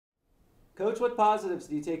Coach, what positives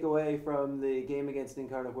do you take away from the game against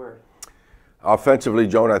Incarnate? Offensively,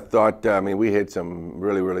 Jonah, I thought, we hit some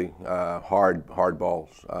really hard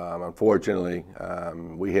balls. Unfortunately,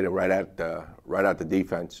 we hit it right at the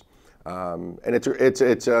defense. And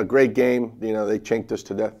it's a great game. You know, they chinked us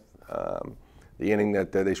to death. The inning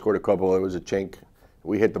that they scored a couple, it was a chink.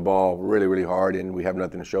 We hit the ball really hard, and we have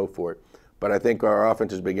nothing to show for it. But I think our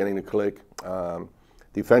offense is beginning to click.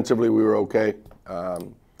 Defensively, we were okay.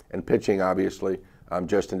 And pitching, obviously,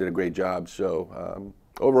 Justin did a great job. So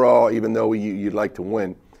overall, even though you'd like to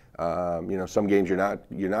win, some games you're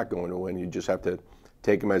not going to win. You just have to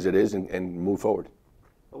take them as it is and move forward.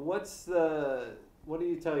 What do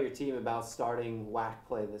you tell your team about starting WAC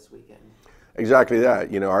play this weekend? Exactly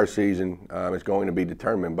that. You know, our season is going to be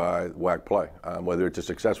determined by WAC play. Whether it's a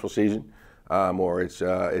successful season or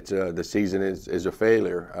the season is a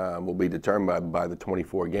failure, will be determined by the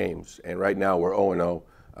 24 games. And right now we're 0-0.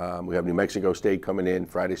 We have New Mexico State coming in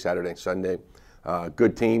Friday, Saturday, and Sunday.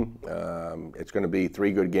 Good team. It's going to be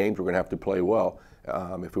 3 good games. We're going to have to play well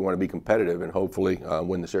if we want to be competitive and hopefully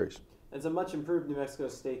win the series. It's a much improved New Mexico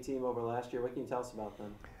State team over last year. What can you tell us about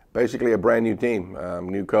them? Basically a brand new team.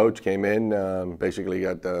 New coach came in, basically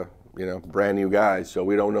got the brand new guys. So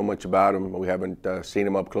we don't know much about them. We haven't seen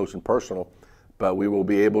them up close and personal, but we will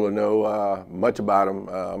be able to know much about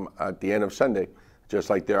them at the end of Sunday, just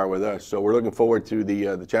like they are with us. So we're looking forward to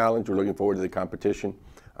the challenge. We're looking forward to the competition,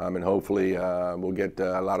 and hopefully we'll get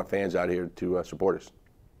a lot of fans out here to support us.